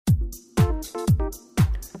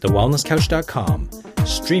thewellnesscouch.com,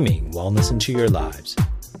 streaming wellness into your lives.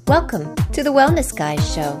 Welcome to the Wellness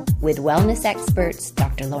Guys Show with wellness experts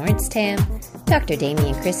Dr. Lawrence Tam, Dr.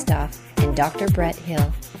 Damien Christoph, and Dr. Brett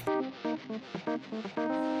Hill.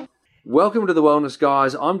 Welcome to the Wellness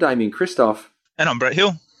Guys. I'm Damien Christoph. And I'm Brett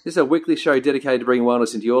Hill. This is a weekly show dedicated to bringing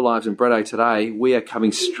wellness into your lives. And Bretto, today we are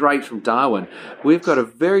coming straight from Darwin. We've got a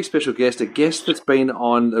very special guest, a guest that's been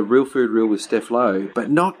on the Real Food Reel with Steph Lowe, but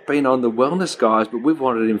not been on the Wellness Guys, but we've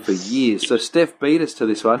wanted him for years. So Steph beat us to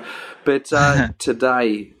this one. But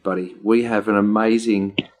today, buddy, we have an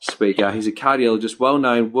amazing speaker. He's a cardiologist,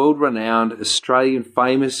 well-known, world-renowned, Australian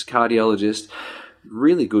famous cardiologist.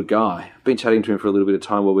 Really good guy. Been chatting to him for a little bit of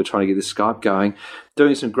time while we're trying to get this Skype going.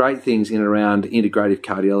 Doing some great things in and around integrative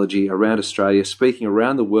cardiology around Australia, speaking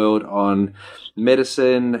around the world on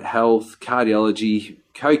medicine, health, cardiology,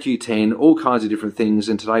 CoQ10, all kinds of different things.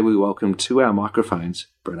 And today we welcome to our microphones,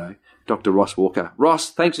 Bretto, Dr. Ross Walker.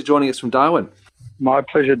 Ross, thanks for joining us from Darwin. My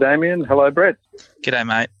pleasure, Damien. Hello, Brett. G'day,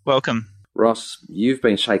 mate. Welcome. Ross, you've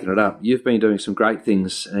been shaking it up. You've been doing some great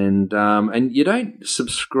things, and you don't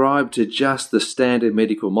subscribe to just the standard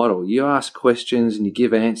medical model. You ask questions and you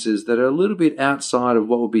give answers that are a little bit outside of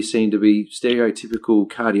what would be seen to be stereotypical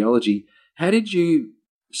cardiology. How did you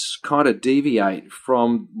kind of deviate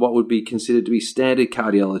from what would be considered to be standard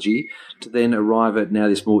cardiology to then arrive at now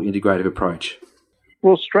this more integrative approach?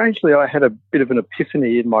 Well, strangely, I had a bit of an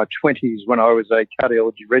epiphany in my 20s when I was a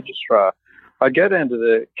cardiology registrar. I'd go down to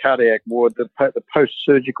the cardiac ward, the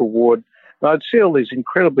post-surgical ward, and I'd see all these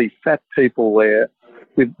incredibly fat people there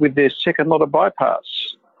with their second lot of bypass.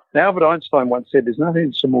 Now, Albert Einstein once said there's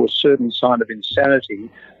nothing that's a more certain sign of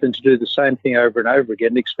insanity than to do the same thing over and over again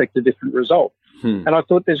and expect a different result. And I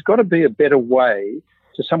thought there's got to be a better way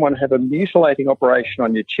to someone have a mutilating operation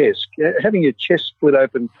on your chest, having your chest split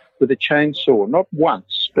open with a chainsaw, not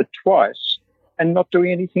once, but twice, and not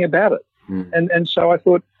doing anything about it. And so I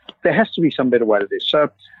thought, there has to be some better way to this. So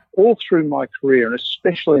all through my career, and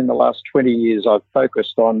especially in the last 20 years, I've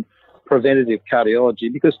focused on preventative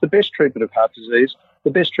cardiology because the best treatment of heart disease,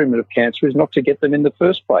 the best treatment of cancer is not to get them in the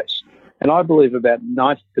first place. And I believe about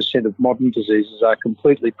 90% of modern diseases are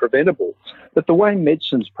completely preventable. But the way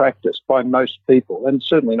medicine's practiced by most people, and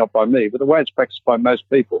certainly not by me, but the way it's practiced by most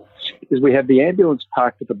people, is we have the ambulance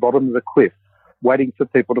parked at the bottom of the cliff waiting for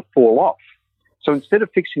people to fall off. So instead of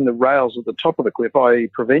fixing the rails at the top of the cliff, i.e.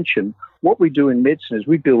 prevention, what we do in medicine is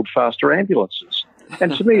we build faster ambulances.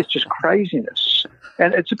 And to me, it's just craziness.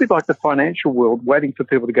 And it's a bit like the financial world waiting for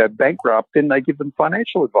people to go bankrupt, then they give them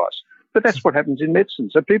financial advice. But that's what happens in medicine.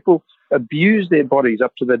 So people abuse their bodies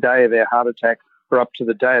up to the day of their heart attack or up to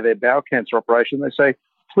the day of their bowel cancer operation. They say,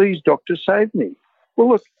 please, doctor, save me. Well,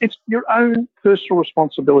 look, it's your own personal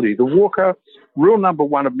responsibility. The Walker rule number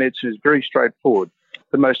one of medicine is very straightforward.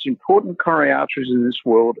 The most important coronary arteries in this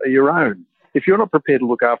world are your own. If you're not prepared to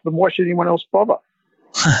look after them, why should anyone else bother?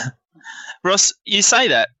 Ross, you say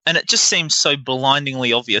that, and it just seems so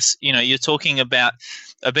blindingly obvious. You know, you're talking about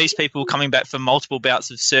obese people coming back from multiple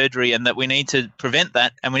bouts of surgery and that we need to prevent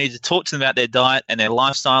that, and we need to talk to them about their diet and their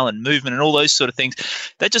lifestyle and movement and all those sort of things.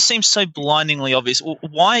 That just seems so blindingly obvious.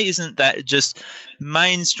 Why isn't that just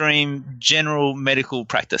mainstream general medical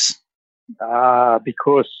practice?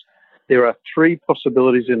 Because there are three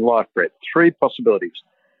possibilities in life, Brett. Three possibilities.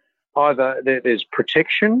 Either there's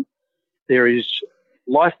protection, there is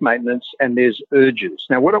life maintenance, and there's urges.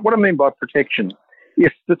 Now, what I mean by protection,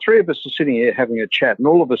 if the three of us are sitting here having a chat and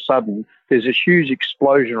all of a sudden there's a huge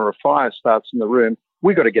explosion or a fire starts in the room,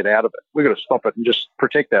 we've got to get out of it. We've got to stop it and just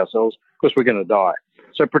protect ourselves because we're going to die.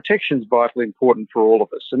 So protection is vitally important for all of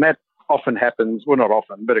us. And that often happens, well, not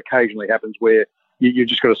often, but occasionally happens where you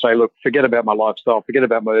just got to say, look, forget about my lifestyle, forget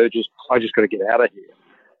about my urges, I just got to get out of here.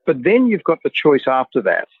 But then you've got the choice after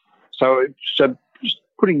that. So just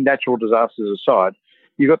putting natural disasters aside,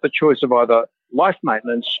 you've got the choice of either life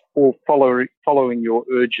maintenance or following your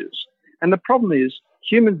urges. And the problem is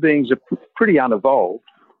human beings are pretty unevolved.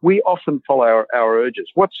 We often follow our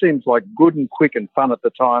urges. What seems like good and quick and fun at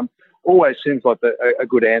the time always seems like a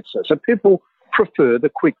good answer. So people prefer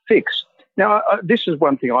the quick fix. Now, this is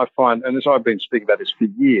one thing I find, and as I've been speaking about this for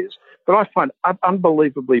years, but I find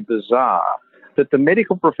unbelievably bizarre that the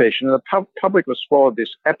medical profession and the public will swallow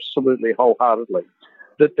this absolutely wholeheartedly,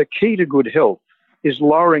 that the key to good health is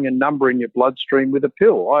lowering a number in your bloodstream with a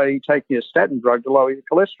pill, i.e. taking a statin drug to lower your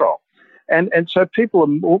cholesterol. And so people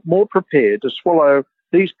are more prepared to swallow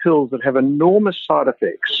these pills that have enormous side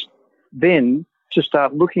effects than to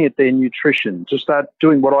start looking at their nutrition, to start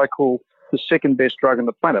doing what I call the second best drug on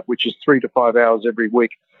the planet, which is 3 to 5 hours every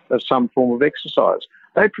week of some form of exercise.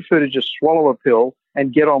 They prefer to just swallow a pill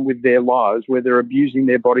and get on with their lives where they're abusing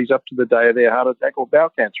their bodies up to the day of their heart attack or bowel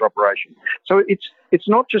cancer operation. So it's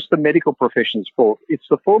not just the medical profession's fault. It's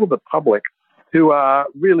the fault of the public who are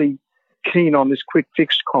really keen on this quick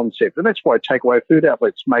fix concept. And that's why takeaway food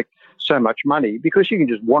outlets make so much money, because you can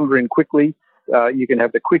just wander in quickly. You can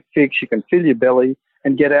have the quick fix. You can fill your belly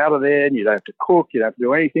and get out of there, and you don't have to cook. You don't have to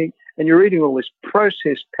do anything. And you're eating all this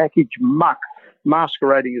processed packaged muck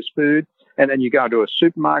masquerading as food. And then you go into a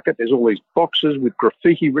supermarket, there's all these boxes with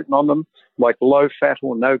graffiti written on them, like low fat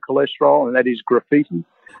or no cholesterol, and that is graffiti.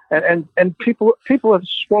 And people have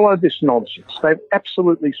swallowed this nonsense. They've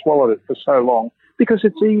absolutely swallowed it for so long because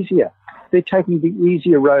it's easier. They're taking the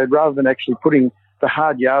easier road rather than actually putting the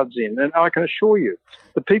hard yards in. And I can assure you,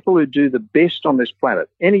 the people who do the best on this planet,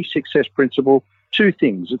 any success principle, two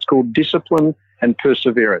things. It's called discipline and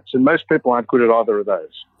perseverance. And most people aren't good at either of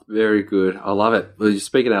those. Very good. I love it. Well, you're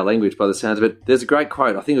speaking our language by the sounds of it. There's a great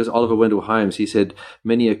quote. I think it was Oliver Wendell Holmes. He said,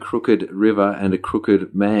 "Many a crooked river and a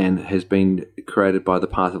crooked man has been created by the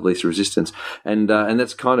path of least resistance." And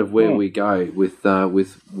that's kind of where we go with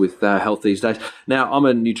health these days. Now, I'm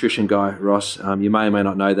a nutrition guy, Ross. You may or may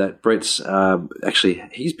not know that. Brett's actually,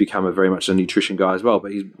 he's become very much a nutrition guy as well,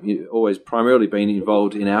 but he's always primarily been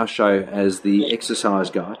involved in our show as the exercise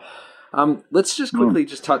guy. Let's just quickly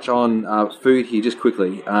just touch on food here, just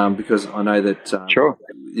quickly, because I know that Sure.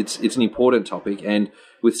 it's an important topic, and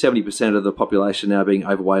with 70% of the population now being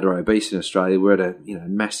overweight or obese in Australia, we're at a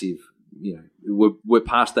massive, we're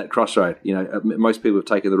past that crossroad. Most people have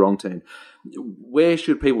taken the wrong turn. Where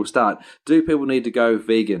should people start? Do people need to go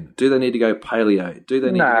vegan? Do they need to go paleo? Do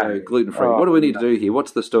they need to go gluten free? What do we need to do here?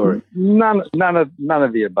 What's the story? None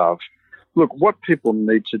of the above. Look, what people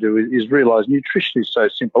need to do is realise nutrition is so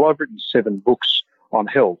simple. I've written 7 books on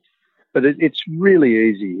health, but it's really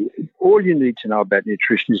easy. All you need to know about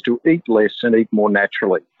nutrition is to eat less and eat more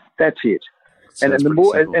naturally. That's it. And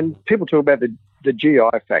people talk about the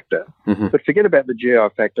GI factor, but forget about the GI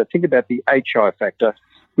factor. Think about the HI factor,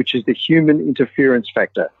 which is the human interference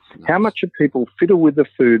factor. Nice. How much are people fiddle with the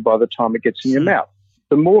food by the time it gets in your mouth?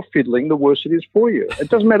 The more fiddling, the worse it is for you. It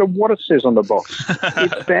doesn't matter what it says on the box.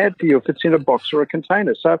 It's bad for you if it's in a box or a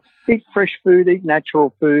container. So eat fresh food, eat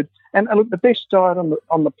natural food, and look, the best diet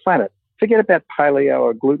on the planet, forget about paleo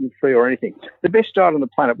or gluten-free or anything. The best diet on the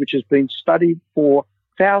planet, which has been studied for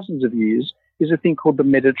thousands of years, is a thing called the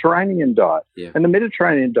Mediterranean diet. Yeah. And the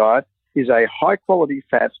Mediterranean diet is a high-quality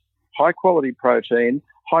fat, high-quality protein,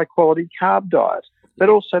 high-quality carb diet. But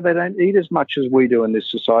also they don't eat as much as we do in this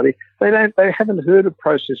society. They haven't heard of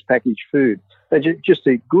processed packaged food. They just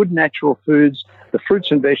eat good natural foods, the fruits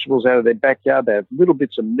and vegetables out of their backyard. They have little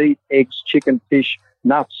bits of meat, eggs, chicken, fish,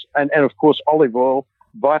 nuts, and of course olive oil,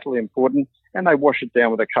 vitally important. And they wash it down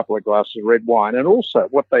with a couple of glasses of red wine. And also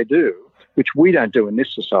what they do, which we don't do in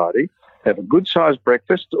this society, they have a good-sized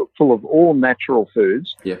breakfast full of all natural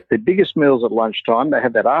foods. Yeah. Their biggest meals at lunchtime. They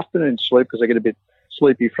have that afternoon sleep because they get a bit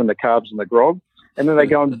sleepy from the carbs and the grog. And then they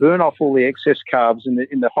go and burn off all the excess carbs in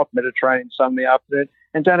the hot Mediterranean sun in the afternoon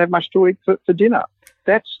and don't have much to eat for dinner.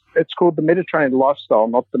 It's called the Mediterranean lifestyle,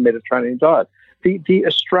 not the Mediterranean diet. The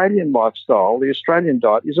Australian lifestyle, the Australian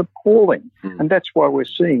diet is appalling. And that's why we're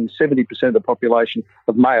seeing 70% of the population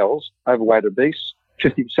of males overweight, obese,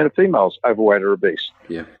 50% of females overweight or obese.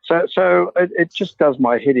 Yeah. So it just does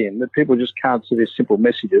my head in that people just can't see these simple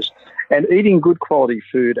messages. And eating good quality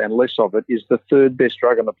food and less of it is the third best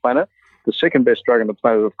drug on the planet. The second best drug on the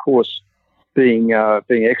planet, of course, being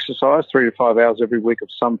exercise, 3 to 5 hours every week of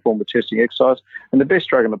some form of testing exercise. And the best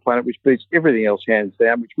drug on the planet, which beats everything else hands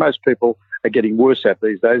down, which most people are getting worse at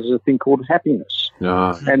these days, is a thing called happiness.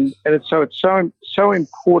 Oh. And it's so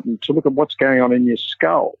important to look at what's going on in your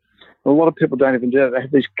skull. And a lot of people don't even do that. They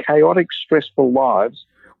have these chaotic, stressful lives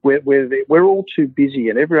where we're all too busy,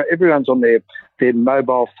 and everyone's on their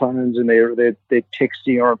mobile phones and they're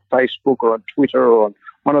texting or on Facebook or on Twitter or on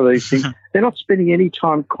one of these things. They're not spending any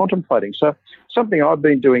time contemplating. So something I've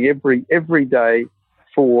been doing every day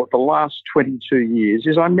for the last 22 years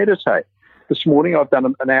is I meditate. This morning I've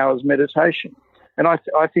done an hour's meditation. And I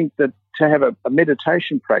think that to have a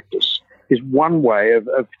meditation practice is one way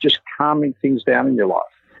of just calming things down in your life.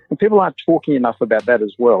 And people aren't talking enough about that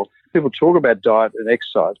as well. People talk about diet and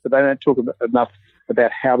exercise, but they don't talk enough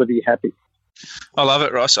about how to be happy. I love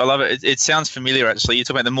it, Ross. I love it. It sounds familiar, actually. You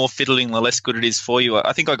talk about the more fiddling, the less good it is for you.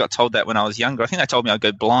 I think I got told that when I was younger. I think they told me I'd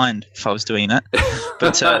go blind if I was doing that.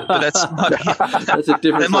 But that's a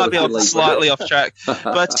different. That might be slightly off track.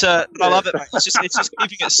 But I love it. It's just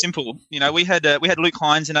keeping it simple. You know, we had Luke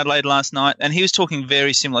Hines in Adelaide last night, and he was talking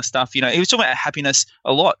very similar stuff. You know, he was talking about happiness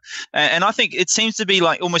a lot, and I think it seems to be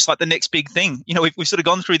like almost like the next big thing. You know, we've sort of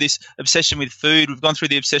gone through this obsession with food, we've gone through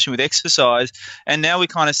the obsession with exercise, and now we're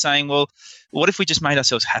kind of saying, well, what if we just made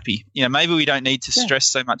ourselves happy? You know, maybe we don't need to stress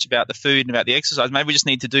so much about the food and about the exercise. Maybe we just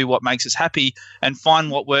need to do what makes us happy and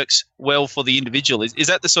find what works well for the individual. Is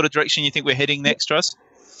that the sort of direction you think we're heading next, Russ?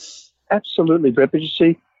 Absolutely, Brett. But you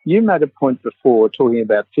see, you made a point before talking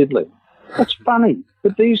about fiddling. That's funny.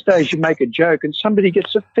 But these days you make a joke and somebody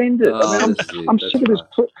gets offended. I'm sick of this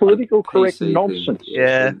political correct nonsense.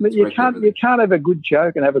 Yeah. You can't have a good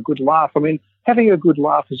joke and have a good laugh. I mean, having a good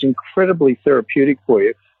laugh is incredibly therapeutic for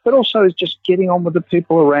you, but also is just getting on with the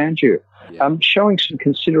people around you, showing some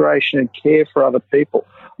consideration and care for other people.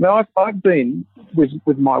 Now, I've been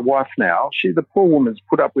with my wife now. The poor woman's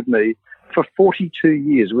put up with me for 42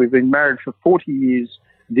 years. We've been married for 40 years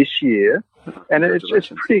this year, and it's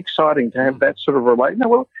pretty exciting to have that sort of relation. No,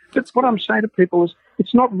 well, that's what I'm saying to people is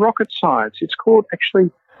it's not rocket science. It's called actually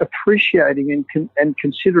appreciating and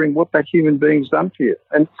considering what that human being's done for you.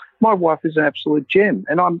 And my wife is an absolute gem,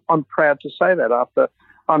 and I'm proud to say that after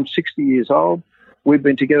I'm 60 years old. We've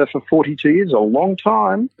been together for 42 years, a long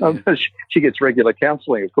time. She gets regular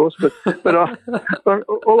counselling, of course, but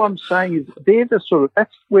all I'm saying is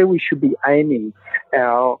that's where we should be aiming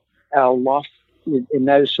our life in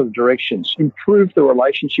those sort of directions. Improve the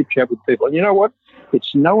relationships you have with people. And you know what?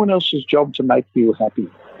 It's no one else's job to make you happy.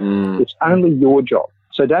 It's only your job.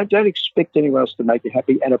 So don't expect anyone else to make you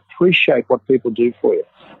happy, and appreciate what people do for you.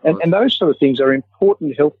 And those sort of things are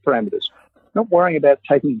important health parameters. Not worrying about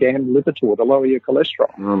taking damn Lipitor to lower your cholesterol.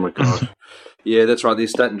 Oh, my God. Yeah, that's right. These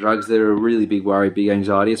statin drugs, they're a really big worry, big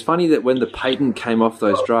anxiety. It's funny that when the patent came off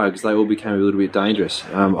those drugs, they all became a little bit dangerous.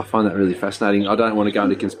 I find that really fascinating. I don't want to go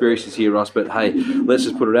into conspiracies here, Ross, but hey, let's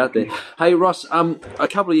just put it out there. Hey, Ross, a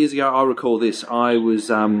couple of years ago, I recall this. I was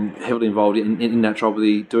heavily involved in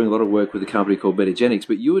naturopathy, doing a lot of work with a company called Betagenics,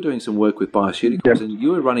 but you were doing some work with bioceuticals, and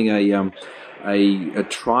you were running a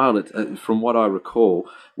trial, from what I recall,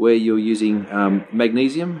 where you're using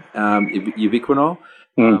magnesium, ubiquinol,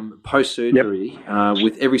 post-surgery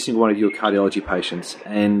with every single one of your cardiology patients.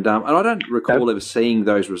 And I don't recall ever seeing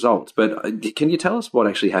those results, but can you tell us what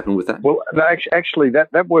actually happened with that? Well, actually,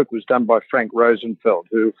 that work was done by Frank Rosenfeld,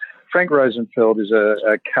 Frank Rosenfeld is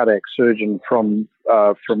a cardiac surgeon from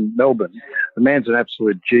Melbourne. The man's an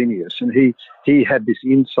absolute genius, and he had this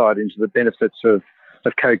insight into the benefits of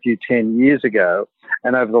CoQ10 years ago.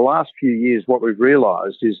 And over the last few years, what we've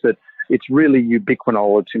realised is that it's really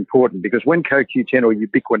ubiquinol that's important, because when CoQ10 or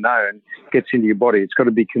ubiquinone gets into your body, it's got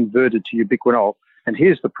to be converted to ubiquinol. And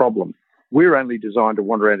here's the problem. We're only designed to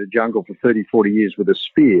wander around a jungle for 30, 40 years with a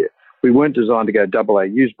spear. We weren't designed to go AA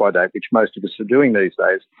use by date, which most of us are doing these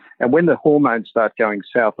days. And when the hormones start going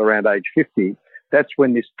south around age 50, that's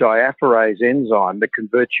when this diapherase enzyme that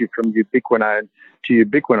converts you from ubiquinone to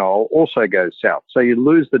ubiquinol also goes south. So you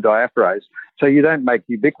lose the diapherase, so you don't make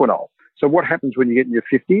ubiquinol. So what happens when you get in your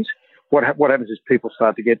 50s? What happens is people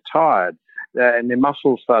start to get tired and their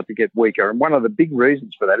muscles start to get weaker. And one of the big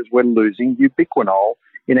reasons for that is we're losing ubiquinol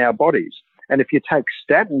in our bodies. And if you take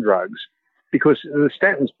statin drugs, because the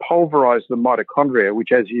statins pulverize the mitochondria,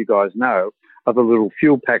 which, as you guys know, are the little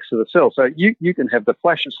fuel packs of the cell. So you can have the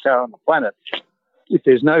flashiest car on the planet. If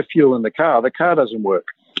there's no fuel in the car doesn't work.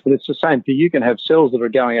 And it's the same for you. Can have cells that are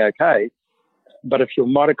going okay, but if your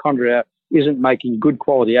mitochondria isn't making good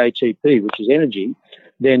quality ATP, which is energy,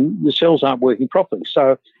 then the cells aren't working properly.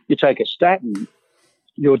 So you take a statin,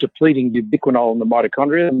 you're depleting ubiquinol in the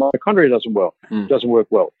mitochondria. The mitochondria doesn't work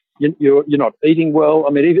well. You're not eating well.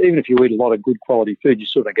 I mean, even if you eat a lot of good quality food, you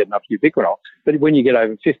still don't get enough ubiquinol. But when you get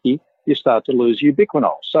over 50, you start to lose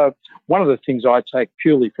ubiquinol. So one of the things I take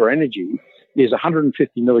purely for energy is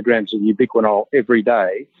 150 milligrams of ubiquinol every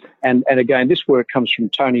day. And again, this work comes from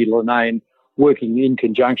Tony Linnane, working in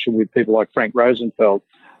conjunction with people like Frank Rosenfeld.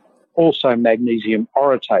 Also magnesium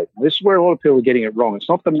orotate. This is where a lot of people are getting it wrong. It's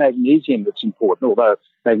not the magnesium that's important, although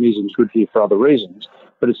magnesium is good for you for other reasons,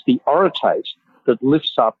 but it's the orotate that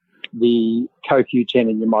lifts up the CoQ10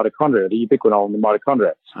 in your mitochondria, the ubiquinol in the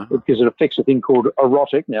mitochondria, because it affects a thing called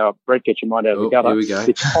orotic. Now, Brett, get your mind out of the gutter. Here we go.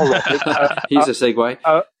 It's orotic. Here's a segue.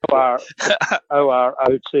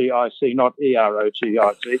 O-R-O-T-I-C, not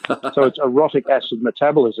E-R-O-T-I-C. So it's orotic acid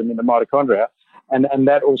metabolism in the mitochondria, and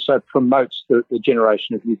that also promotes the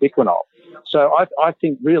generation of ubiquinol. So I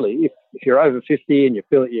think really if you're over 50 and you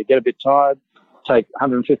feel that you get a bit tired, take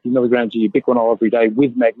 150 milligrams of ubiquinol every day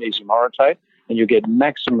with magnesium orotate, and you get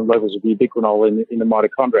maximum levels of ubiquinol in the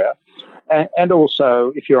mitochondria. And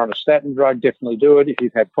also, if you're on a statin drug, definitely do it. If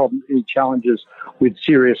you've had any challenges with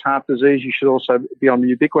serious heart disease, you should also be on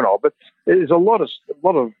the ubiquinol. But there's a lot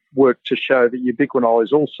of work to show that ubiquinol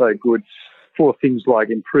is also good for things like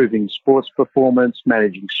improving sports performance,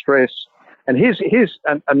 managing stress. And here's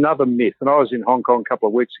another myth. And I was in Hong Kong a couple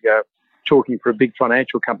of weeks ago talking for a big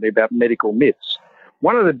financial company about medical myths.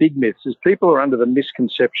 One of the big myths is people are under the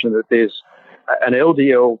misconception that there's an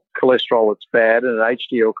LDL cholesterol that's bad and an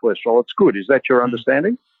HDL cholesterol that's good. Is that your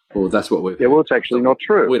understanding? Well, that's what we've heard. Yeah, well, it's actually not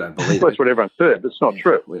true. We don't believe it. That's what everyone's heard, but it's not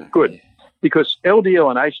true. Good. Yeah. Because LDL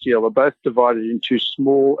and HDL are both divided into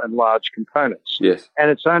small and large components. Yes. And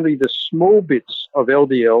it's only the small bits of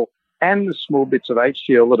LDL and the small bits of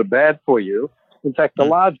HDL that are bad for you. In fact, the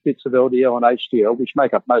large bits of LDL and HDL, which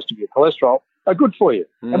make up most of your cholesterol, are good for you.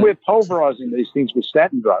 And we're pulverizing these things with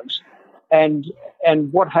statin drugs. And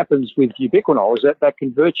what happens with ubiquinol is that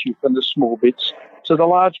converts you from the small bits to the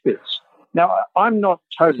large bits. Now, I'm not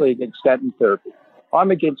totally against statin therapy. I'm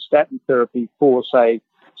against statin therapy for, say,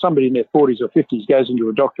 somebody in their 40s or 50s goes into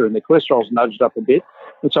a doctor and their cholesterol's nudged up a bit,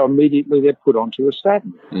 and so immediately they're put onto a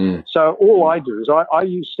statin. So all I do is I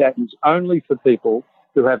use statins only for people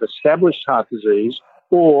who have established heart disease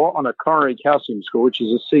or on a coronary calcium score, which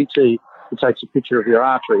is a CT that takes a picture of your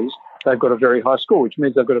arteries. They've got a very high score, which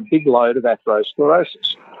means they've got a big load of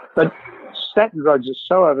atherosclerosis. But statin drugs are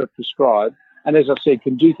so overprescribed, and as I said,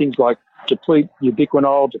 can do things like deplete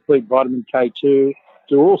ubiquinol, deplete vitamin K2,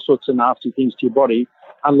 do all sorts of nasty things to your body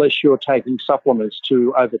unless you're taking supplements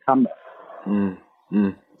to overcome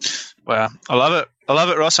that. Wow, I love it. I love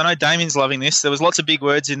it, Ross. I know Damien's loving this. There was lots of big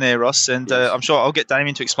words in there, Ross, and I'm sure I'll get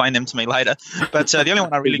Damien to explain them to me later. But the only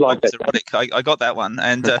one I really got was erotic. I got that one.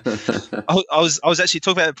 And I was actually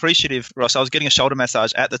talking about appreciative, Ross. I was getting a shoulder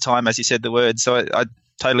massage at the time as you said the word, so I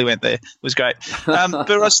totally went there. It was great. But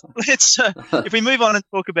Ross, let's if we move on and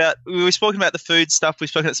talk about, we've spoken about the food stuff, we've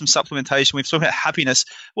spoken about some supplementation, we've spoken about happiness.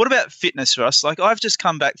 What about fitness, Ross? Like, I've just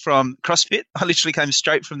come back from CrossFit. I literally came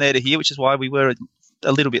straight from there to here, which is why we were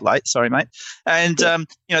a little bit late. Sorry, mate. And,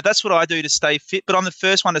 that's what I do to stay fit. But I'm the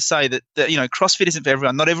first one to say that CrossFit isn't for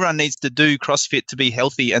everyone. Not everyone needs to do CrossFit to be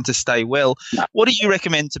healthy and to stay well. No. What do you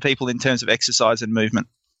recommend to people in terms of exercise and movement?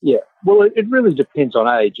 Yeah, well, it really depends on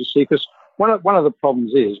age, you see, because one of the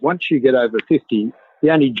problems is once you get over 50, the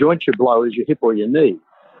only joint you blow is your hip or your knee.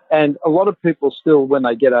 And a lot of people still, when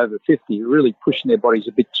they get over 50, are really pushing their bodies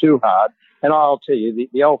a bit too hard. And I'll tell you,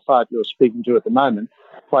 the old fart you're speaking to at the moment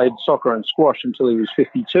played soccer and squash until he was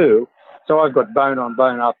 52. So I've got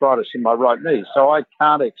bone-on-bone arthritis in my right knee. So I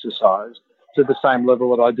can't exercise to the same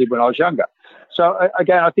level that I did when I was younger. So,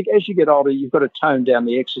 again, I think as you get older, you've got to tone down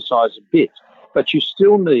the exercise a bit. But you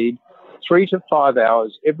still need 3 to 5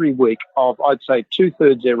 hours every week of, I'd say,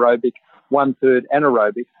 2/3 aerobic, 1/3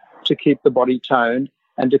 anaerobic to keep the body toned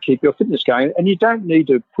and to keep your fitness going. And you don't need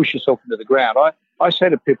to push yourself into the ground. I say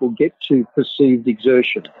to people, get to perceived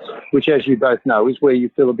exertion, which, as you both know, is where you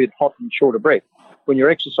feel a bit hot and short of breath when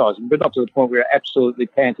you're exercising, but not to the point where you're absolutely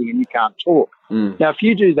panting and you can't talk. Now, if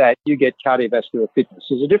you do that, you get cardiovascular fitness.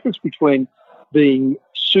 There's a difference between being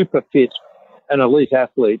super fit, an elite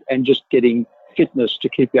athlete, and just getting fitness to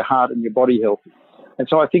keep your heart and your body healthy. And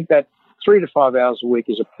so I think that 3 to 5 hours a week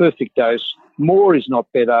is a perfect dose. More is not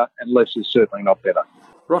better, and less is certainly not better.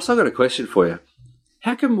 Ross, I've got a question for you.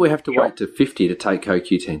 How come we have to wait to 50 to take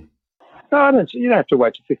CoQ10? No, you don't have to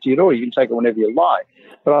wait to 50 at all. You can take it whenever you like.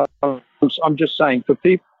 But I'm just saying, for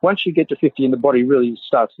people, once you get to 50 and the body really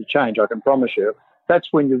starts to change, I can promise you, that's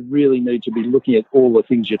when you really need to be looking at all the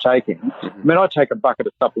things you're taking. I mean, I take a bucket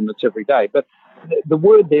of supplements every day, but the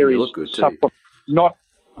word there is supplement, not,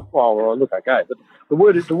 well, I look okay, but the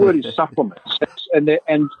word is supplements,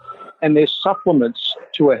 and they're supplements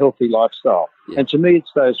to a healthy lifestyle. Yeah. And to me,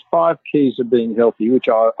 it's those 5 keys of being healthy, which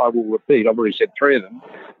I will repeat. I've already said 3 of them.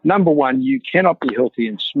 Number 1, you cannot be healthy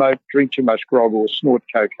and smoke, drink too much grog, or snort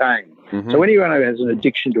cocaine. So anyone who has an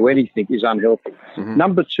addiction to anything is unhealthy.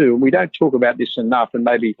 Number 2, and we don't talk about this enough, and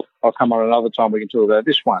maybe I'll come on another time we can talk about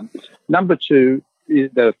this one. Number 2,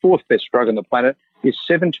 the 4th best drug on the planet, is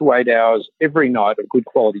 7 to 8 hours every night of good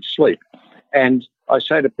quality sleep. And I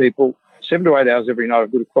say to people, 7 to 8 hours every night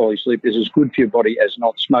of good quality sleep is as good for your body as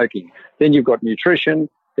not smoking. Then you've got nutrition,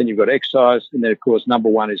 then you've got exercise, and then, of course, number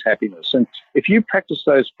 1 is happiness. And if you practice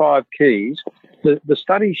those 5 keys, the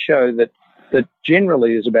studies show that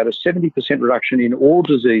generally there's about a 70% reduction in all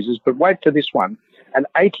diseases, but wait for this one, an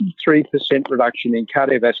 83% reduction in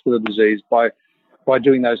cardiovascular disease by by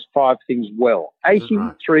doing those 5 things well.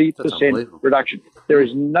 83% reduction. There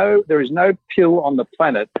is no pill on the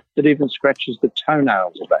planet that even scratches the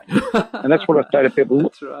toenails of that. And that's what I say to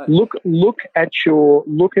people. Look at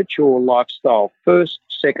your lifestyle first,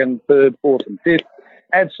 second, third, fourth, and fifth.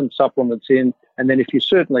 Add some supplements in, and then if you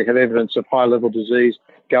certainly have evidence of high-level disease,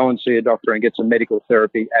 go and see a doctor and get some medical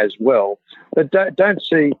therapy as well. But don't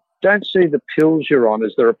see the pills you're on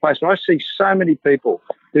as the replacement. I see so many people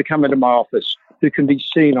who come into my office who can be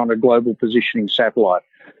seen on a global positioning satellite.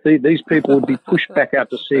 These people would be pushed back out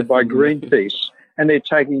to sea by Greenpeace, and they're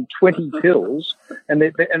taking 20 pills, and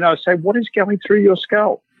I say, what is going through your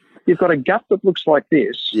skull? You've got a gut that looks like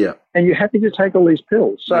this, and you're happy to take all these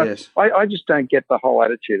pills. So I just don't get the whole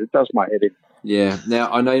attitude. It does my head in. Yeah.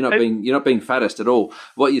 Now, I know you're not being fattest at all.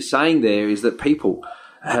 What you're saying there is that people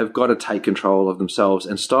have got to take control of themselves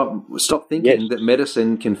and stop thinking that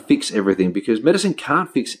medicine can fix everything, because medicine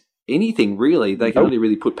can't fix anything, really. They can only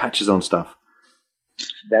really put patches on stuff.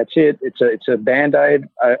 That's it. It's a Band-Aid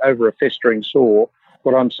over a festering sore.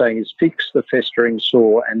 What I'm saying is fix the festering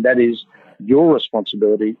sore, and that is your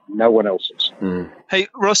responsibility, no one else's. Hey,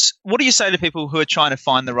 Ross, what do you say to people who are trying to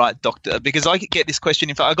find the right doctor? Because I get this question.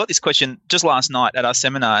 In fact, I got this question just last night at our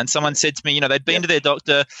seminar, and someone said to me, they'd been to their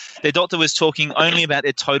doctor was talking only about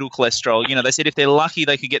their total cholesterol. They said if they're lucky,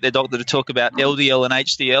 they could get their doctor to talk about LDL and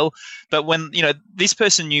HDL. But when, this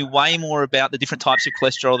person knew way more about the different types of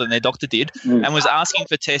cholesterol than their doctor did, and was asking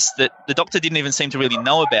for tests that the doctor didn't even seem to really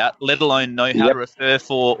know about, let alone know how to refer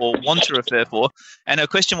for or want to refer for. And her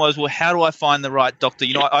question was, well, how do I find the right doctor?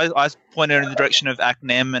 I pointed her in the direction of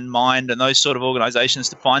ACNEM and Mind and those sort of organisations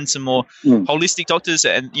to find some more holistic doctors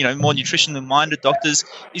and, more nutrition-minded doctors.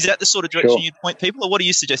 Is that the sort of direction you'd point people, or what do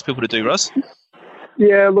you suggest people to do, Ross?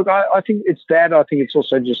 Yeah, look, I think it's that. I think it's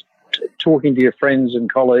also just talking to your friends and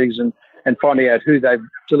colleagues and finding out who they've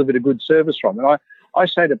delivered a good service from. And I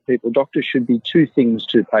say to people, doctors should be 2 things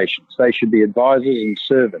to patients. They should be advisors and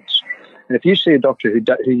servants. And if you see a doctor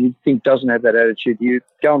who you think doesn't have that attitude, you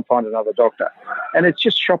go and find another doctor. And it's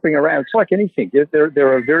just shopping around. It's like anything.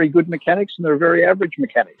 There are very good mechanics and there are very average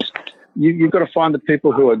mechanics. You've got to find the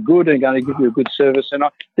people who are good and going to give you a good service. And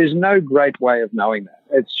there's no great way of knowing that.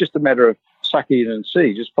 It's just a matter of sucking it and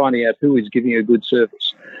see, just finding out who is giving you a good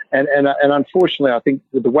service. And unfortunately, I think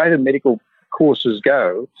with the way the medical courses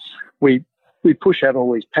go, we push out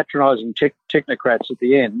all these patronising technocrats at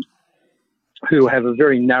the end who have a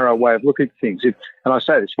very narrow way of looking at things. And I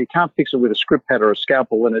say this, if you can't fix it with a script pad or a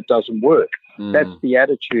scalpel, then it doesn't work. That's the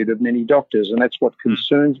attitude of many doctors, and that's what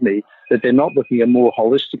concerns me, that they're not looking at a more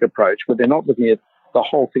holistic approach, but they're not looking at the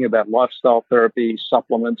whole thing about lifestyle therapy,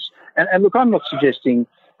 supplements. And look, I'm not suggesting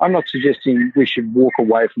we should walk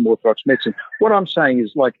away from orthodox medicine. What I'm saying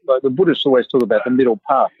is, like the Buddhists always talk about the middle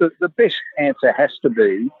path. The best answer has to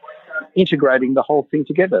be integrating the whole thing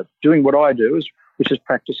together, doing what I do, which is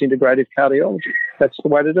practice integrative cardiology. That's the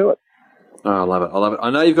way to do it. Oh, I love it. I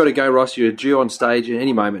know you've got to go, Ross. You're due on stage at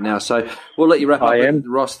any moment now, so we'll let you wrap up. I am.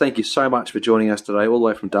 Ross, thank you so much for joining us today, all the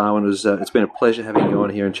way from Darwin. It's been a pleasure having you on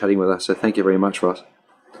here and chatting with us, so thank you very much, Ross.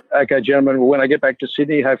 Okay, gentlemen. Well, when I get back to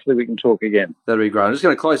Sydney, hopefully we can talk again. That'll be great. I'm just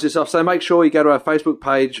going to close this off. So make sure you go to our Facebook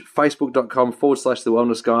page, facebook.com/The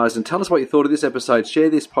Wellness Guys, and tell us what you thought of this episode. Share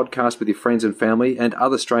this podcast with your friends and family and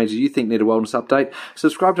other strangers you think need a wellness update.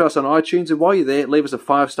 Subscribe to us on iTunes, and while you're there, leave us a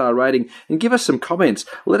 5-star rating and give us some comments.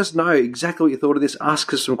 Let us know exactly what you thought of this.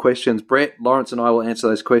 Ask us some questions. Brett, Lawrence, and I will answer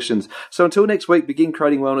those questions. So until next week, begin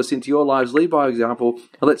creating wellness into your lives. Lead by example,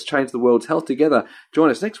 and let's change the world's health together. Join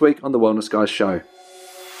us next week on The Wellness Guys Show.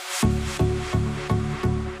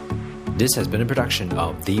 This has been a production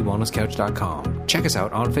of TheWellnessCouch.com. Check us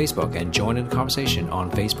out on Facebook and join in the conversation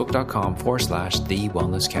on Facebook.com/The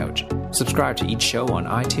Wellness Couch. Subscribe to each show on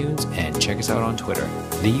iTunes and check us out on Twitter.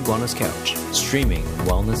 The Wellness Couch, streaming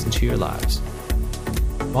wellness into your lives.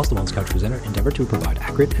 Whilst the Wellness Couch presenter endeavor to provide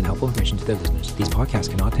accurate and helpful information to their listeners, these podcasts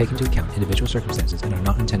cannot take into account individual circumstances and are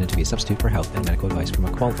not intended to be a substitute for health and medical advice from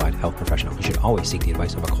a qualified health professional. You should always seek the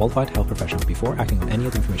advice of a qualified health professional before acting on any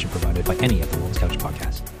of the information provided by any of the Wellness Couch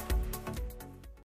podcasts.